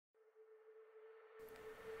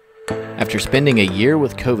After spending a year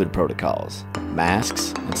with COVID protocols,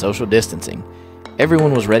 masks, and social distancing,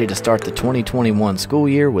 everyone was ready to start the 2021 school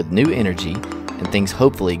year with new energy and things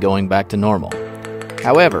hopefully going back to normal.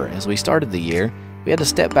 However, as we started the year, we had to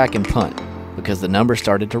step back and punt because the numbers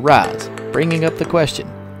started to rise, bringing up the question,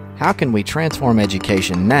 how can we transform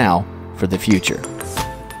education now for the future?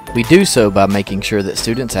 We do so by making sure that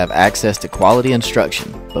students have access to quality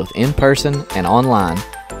instruction, both in person and online,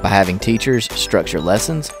 by having teachers structure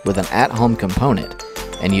lessons with an at-home component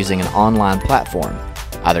and using an online platform,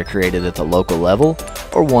 either created at the local level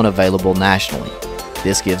or one available nationally.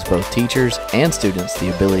 This gives both teachers and students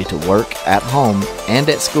the ability to work at home and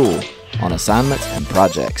at school on assignments and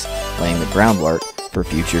projects, laying the groundwork for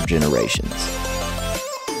future generations.